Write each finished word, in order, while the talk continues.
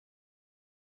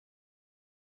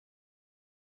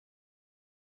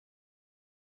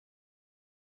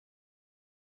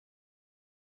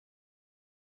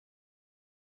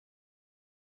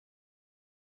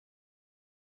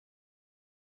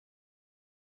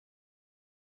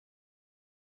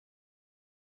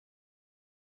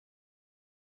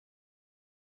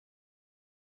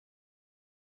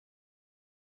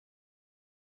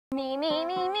Me.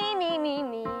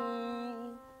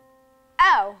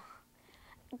 Oh,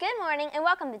 good morning and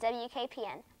welcome to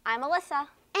WKPN. I'm Alyssa.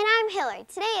 And I'm Hilarie.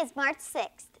 Today is March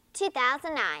 6th,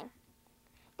 2009.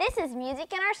 This is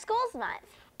Music in Our Schools Month.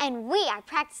 And we are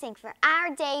practicing for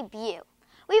our debut.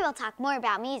 We will talk more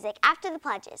about music after the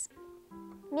pledges.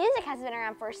 Music has been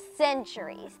around for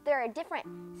centuries. There are different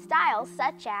styles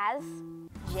such as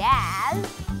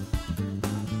jazz,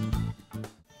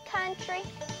 country,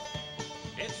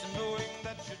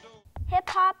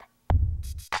 hip-hop,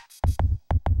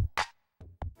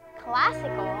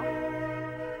 classical,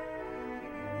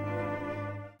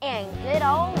 and good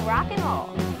old rock and roll.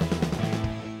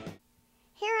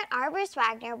 Here at our Bruce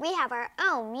Wagner, we have our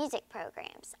own music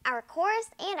programs. Our chorus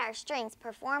and our strings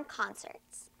perform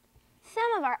concerts.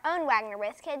 Some of our own Wagner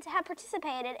Whiz kids have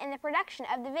participated in the production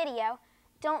of the video,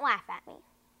 Don't Laugh at Me.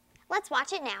 Let's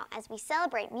watch it now as we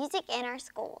celebrate music in our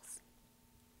schools.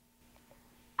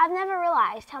 I've never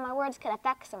realized how my words could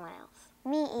affect someone else.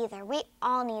 Me either. We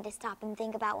all need to stop and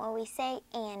think about what we say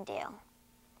and do.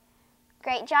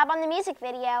 Great job on the music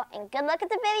video, and good luck at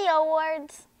the video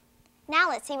awards. Now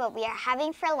let's see what we are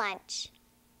having for lunch.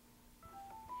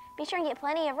 Be sure and get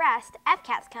plenty of rest.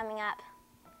 FCAT's coming up.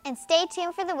 And stay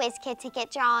tuned for the Whiz Kid to get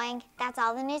drawing. That's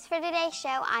all the news for today's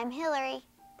show. I'm Hilarie.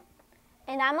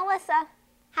 And I'm Alyssa.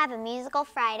 Have a musical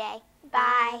Friday.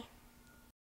 Bye.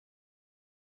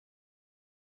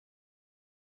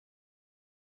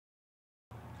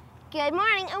 Good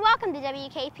morning and welcome to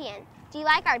WKPN. Do you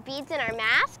like our beads and our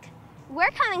mask?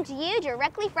 We're coming to you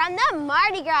directly from the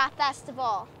Mardi Gras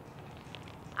Festival.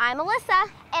 I'm Alyssa.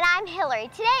 And I'm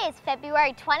Hilarie. Today is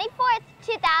February 24th,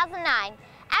 2009.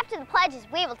 After the pledges,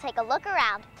 we will take a look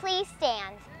around. Please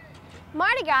stand.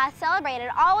 Mardi Gras is celebrated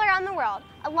all around the world.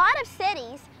 A lot of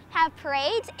cities have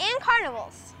parades and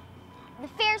carnivals. The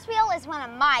Ferris wheel is one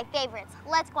of my favorites.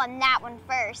 Let's go on that one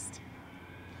first.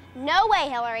 No way,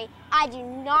 Hilarie. I do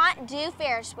not do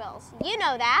Ferris wheels. You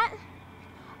know that.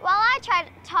 While I try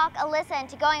to talk Alyssa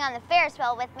into going on the Ferris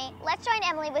wheel with me, let's join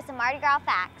Emily with some Mardi Gras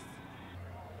facts.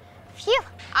 Phew,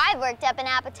 I've worked up an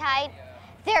appetite.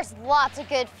 There's lots of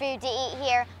good food to eat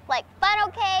here, like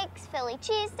funnel cakes, Philly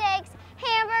cheesesteaks,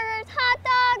 hamburgers, hot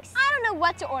dogs. I don't know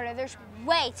what to order. There's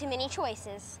way too many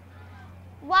choices.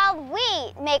 While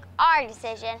we make our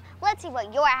decision, let's see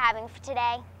what you're having for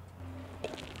today.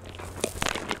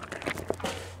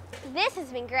 This has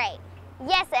been great.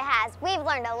 Yes, it has. We've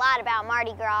learned a lot about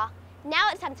Mardi Gras. Now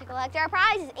it's time to collect our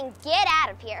prizes and get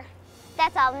out of here.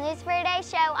 That's all the news for today's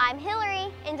show. I'm Hilarie.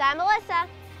 And I'm Alyssa.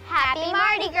 Happy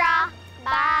Mardi Gras.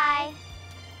 Bye.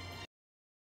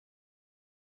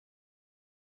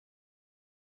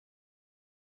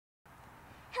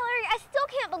 Hilarie, I still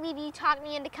can't believe you talked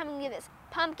me into coming to this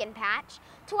pumpkin patch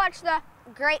to watch the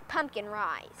Great Pumpkin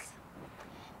Rise.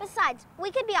 Besides, we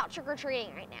could be out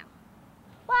trick-or-treating right now.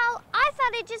 Well, I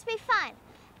thought it'd just be fun.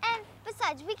 And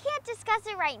besides, we can't discuss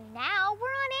it right now. We're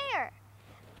on air.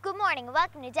 Good morning and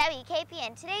welcome to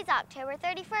WKPN. Today's October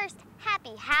 31st.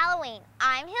 Happy Halloween.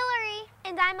 I'm Hilarie.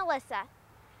 And I'm Alyssa.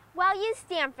 While you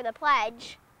stand for the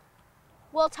pledge,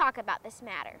 we'll talk about this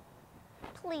matter.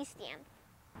 Please stand.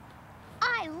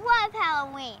 I love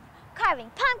Halloween. Carving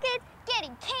pumpkins,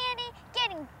 getting candy,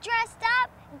 getting dressed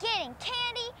up, getting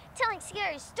candy, telling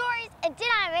scary stories, and did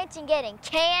I mention getting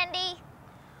candy?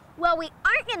 Well, we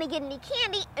aren't going to get any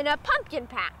candy in a pumpkin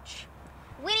patch.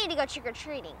 We need to go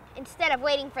trick-or-treating instead of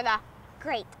waiting for the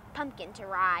Great Pumpkin to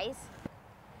rise.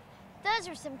 Those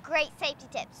are some great safety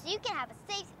tips so you can have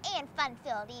a safe and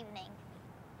fun-filled evening.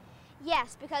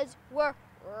 Yes, because we're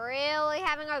really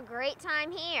having a great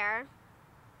time here.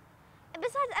 And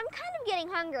besides, I'm kind of getting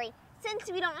hungry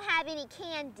since we don't have any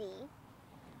candy.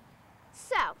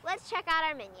 So, let's check out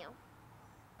our menu.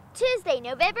 Tuesday,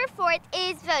 November 4th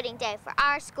is voting day for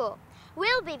our school.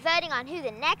 We'll be voting on who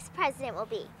the next president will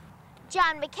be.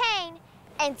 John McCain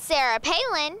and Sarah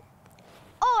Palin,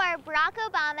 or Barack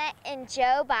Obama and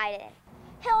Joe Biden.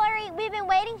 Hilarie, we've been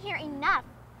waiting here enough.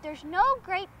 There's no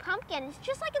great pumpkin. It's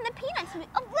just like in the Peanuts movie.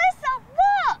 Alyssa,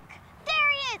 look!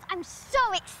 There he is! I'm so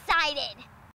excited!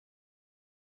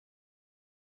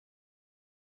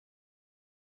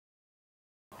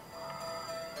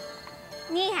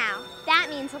 Ni hao, that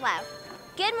means hello.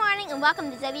 Good morning and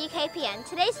welcome to WKPN.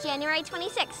 Today's January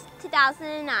 26,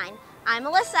 2009. I'm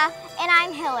Alyssa. And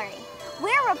I'm Hilarie.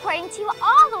 We're reporting to you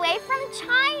all the way from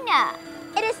China.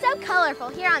 It is so colorful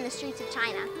here on the streets of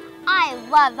China. I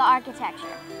love the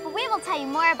architecture. But we will tell you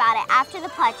more about it after the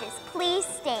pledges. Please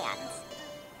stand.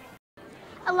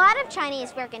 A lot of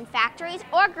Chinese work in factories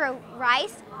or grow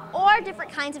rice or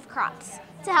different kinds of crops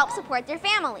to help support their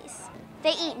families.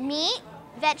 They eat meat,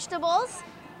 vegetables,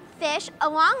 fish,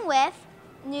 along with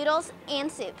noodles,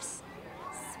 and soups.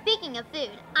 Speaking of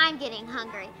food, I'm getting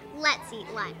hungry. Let's eat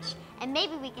lunch. And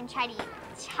maybe we can try to eat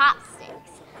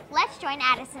chopsticks. Let's join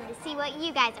Addison to see what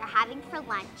you guys are having for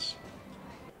lunch.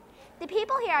 The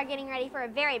people here are getting ready for a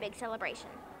very big celebration,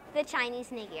 the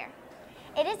Chinese New Year.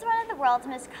 It is one of the world's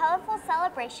most colorful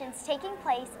celebrations taking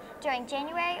place during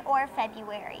January or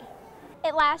February.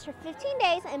 It lasts for 15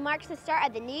 days and marks the start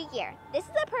of the new year. This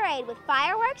is a parade with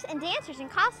fireworks and dancers in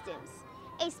costumes.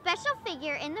 A special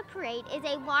figure in the parade is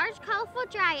a large, colorful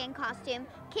dragon costume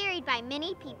carried by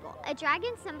many people. A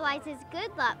dragon symbolizes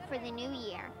good luck for the new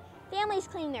year. Families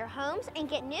clean their homes and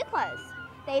get new clothes.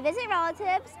 They visit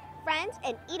relatives, friends,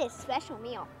 and eat a special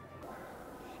meal.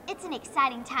 It's an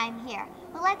exciting time here,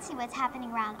 but let's see what's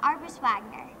happening around Arbus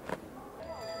Wagner.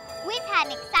 We've had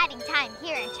an exciting time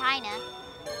here in China.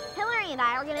 Hilarie and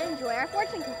I are going to enjoy our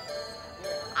fortune cookies.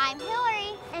 I'm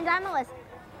Hilarie. And I'm Alysa.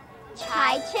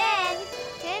 Chai Chen.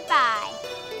 Goodbye.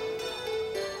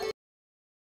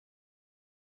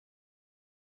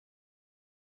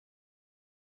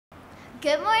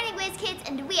 Good morning, Whiz Kids,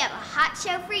 and we have a hot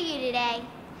show for you today.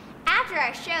 After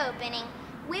our show opening,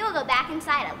 we will go back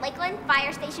inside at Lakeland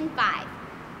Fire Station 5.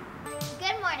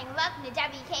 Good morning and welcome to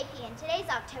WKPN. Today's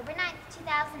October 9th,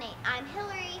 2008. I'm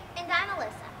Hilarie. And I'm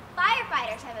Alysa.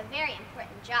 Firefighters have a very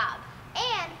important job.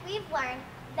 And we've learned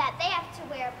that they have to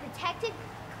wear protective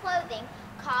clothing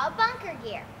called bunker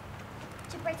gear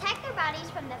to protect their bodies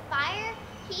from the fire,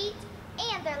 heat,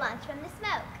 and their lungs from the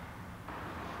smoke.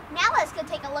 Now let's go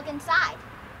take a look inside.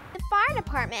 The fire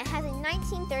department has a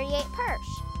 1938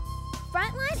 Porsche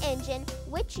frontline engine,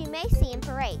 which you may see in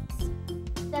parades.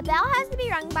 The bell has to be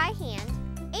rung by hand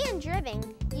and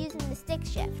driven using the stick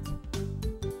shift.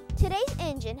 Today's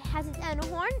engine has its own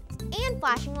horn and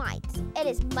flashing lights. It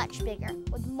is much bigger,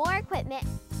 with more equipment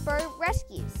for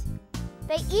rescues.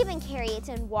 They even carry its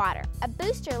own water. A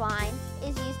booster line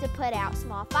is used to put out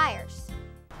small fires.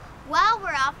 Well, we're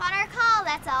off on our call.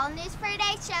 That's all news for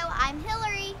today's show. I'm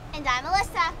Hilarie. And I'm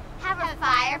Alysa. Have a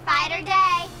firefighter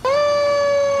day.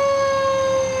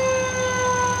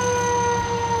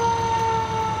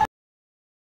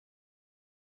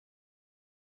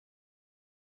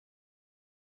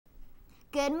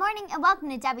 Good morning and welcome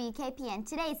to WKPN.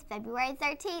 Today is February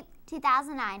 13th,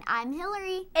 2009. I'm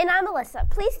Hilarie. And I'm Alysa.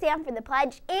 Please stand for the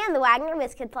pledge and the Wagner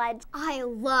Biscuit Pledge. I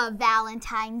love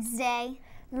Valentine's Day.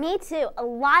 Me too. A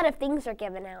lot of things are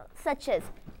given out, such as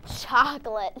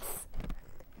chocolates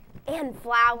and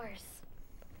flowers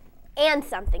and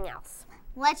something else.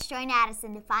 Let's join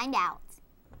Addison to find out.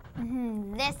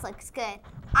 This looks good.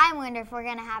 I wonder if we're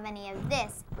going to have any of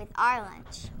this with our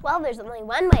lunch. Well, there's only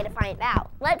one way to find out.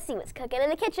 Let's see what's cooking in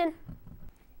the kitchen.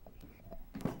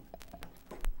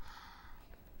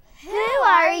 Who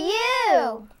are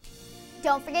you?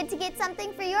 Don't forget to get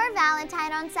something for your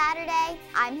Valentine on Saturday.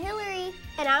 I'm Hilarie.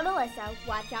 And I'm Alysa.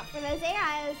 Watch out for those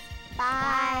arrows.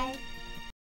 Bye.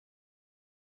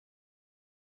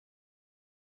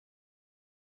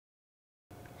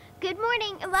 Good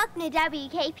morning and welcome to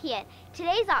WKPN.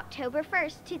 Today's October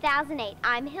 1st, 2008.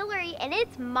 I'm Hilarie and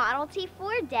it's Model T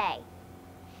Ford Day.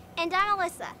 And I'm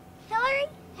Alysa. Hilarie,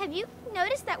 have you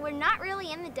noticed that we're not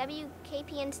really in the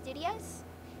WKPN studios?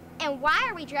 And why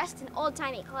are we dressed in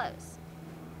old-timey clothes?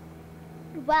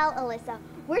 Well, Alysa,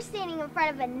 we're standing in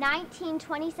front of a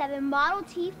 1927 Model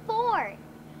T Ford.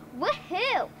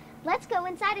 Woohoo! Let's go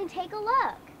inside and take a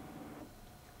look.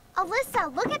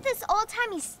 Alysa, look at this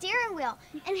old-timey steering wheel.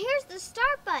 And here's the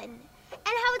start button. And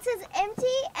how it says empty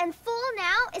and full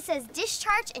now, it says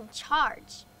discharge and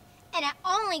charge. And it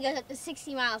only goes up to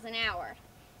 60 miles an hour.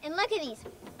 And look at these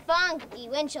funky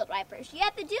windshield wipers. You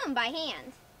have to do them by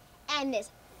hand. And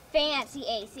this fancy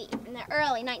AC in the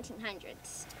early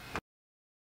 1900s.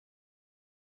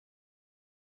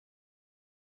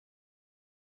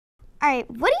 All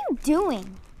right, what are you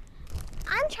doing?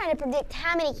 I'm trying to predict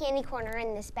how many candy corn are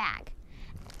in this bag.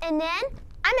 And then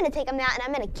I'm going to take them out and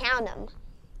I'm going to count them.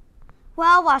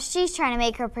 Well, while she's trying to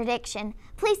make her prediction,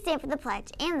 please stand for the pledge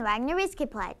and the Wagner Biscuit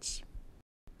Pledge.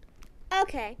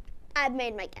 Okay, I've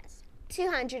made my guess.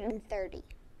 230.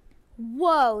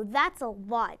 Whoa, that's a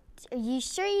lot. Are you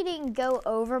sure you didn't go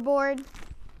overboard?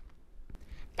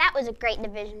 That was a great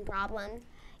division problem.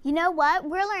 You know what?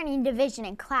 We're learning division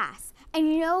in class. And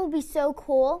you know what would be so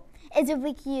cool? Is if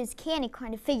we could use candy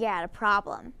corn to figure out a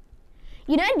problem.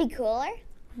 You know what'd be cooler?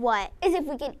 What? Is if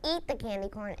we could eat the candy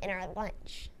corn in our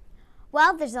lunch.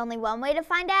 Well, there's only one way to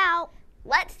find out.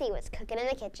 Let's see what's cooking in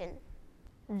the kitchen.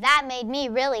 That made me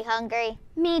really hungry.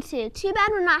 Me too. Too bad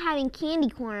we're not having candy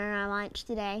corn in our lunch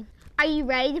today. Are you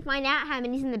ready to find out how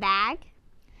many's in the bag?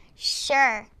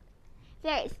 Sure.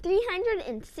 There is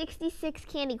 366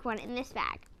 candy corn in this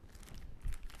bag.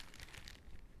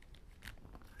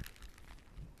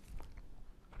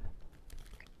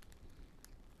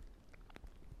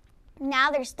 Now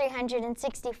there's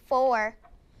 364.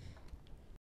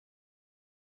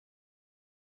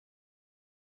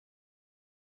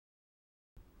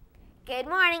 Good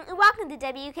morning and welcome to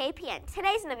WKPN.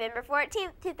 Today's November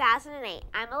 14th, 2008.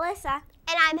 I'm Alyssa.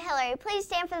 And I'm Hilarie. Please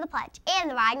stand for the pledge and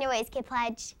the Wagner Kid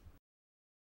pledge.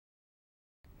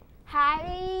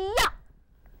 Hiya!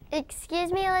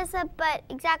 Excuse me, Alyssa, but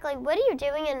exactly what are you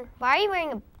doing and why are you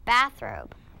wearing a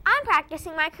bathrobe? I'm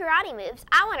practicing my karate moves.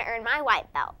 I want to earn my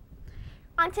white belt.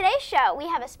 On today's show, we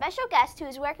have a special guest who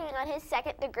is working on his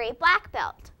second-degree black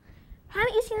belt.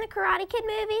 Haven't you seen the Karate Kid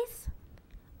movies?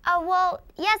 Oh, well,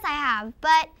 yes, I have,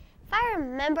 but if I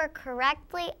remember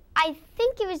correctly, I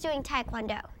think he was doing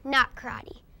Taekwondo, not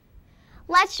karate.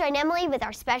 Let's join Emily with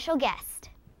our special guest.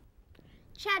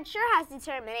 Chad sure has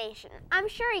determination. I'm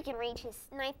sure he can reach his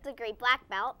 9th-degree black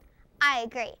belt. I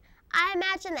agree. I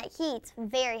imagine that he eats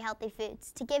very healthy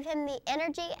foods to give him the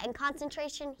energy and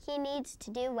concentration he needs to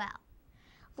do well.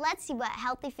 Let's see what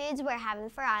healthy foods we're having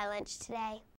for our lunch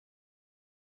today.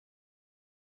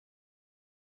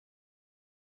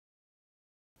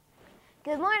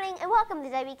 Good morning and welcome to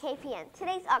WKPN.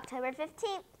 Today's October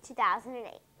 15th,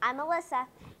 2008. I'm Alyssa.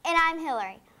 And I'm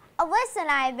Hilarie. Alyssa and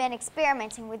I have been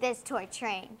experimenting with this toy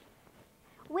train.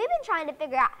 We've been trying to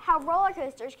figure out how roller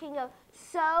coasters can go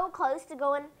so close to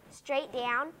going straight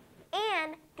down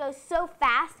and go so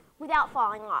fast without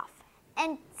falling off.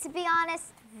 And to be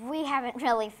honest, we haven't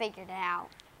really figured it out.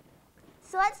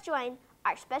 So let's join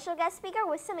our special guest speaker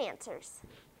with some answers.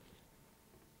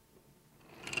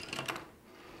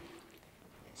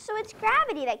 So it's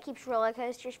gravity that keeps roller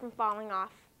coasters from falling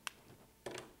off.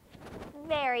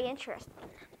 Very interesting.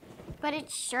 But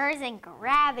it sure isn't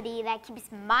gravity that keeps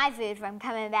my food from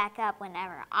coming back up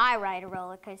whenever I ride a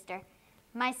roller coaster.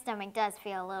 My stomach does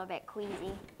feel a little bit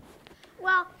queasy.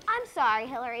 Well, I'm sorry,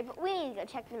 Hilarie, but we need to go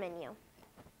check the menu.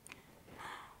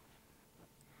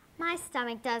 My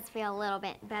stomach does feel a little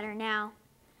bit better now.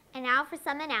 And now for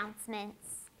some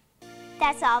announcements.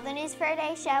 That's all the news for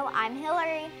today's show. I'm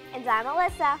Hilarie. And I'm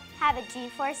Alyssa. Have a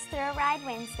G-Force Thrill Ride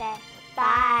Wednesday.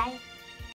 Bye.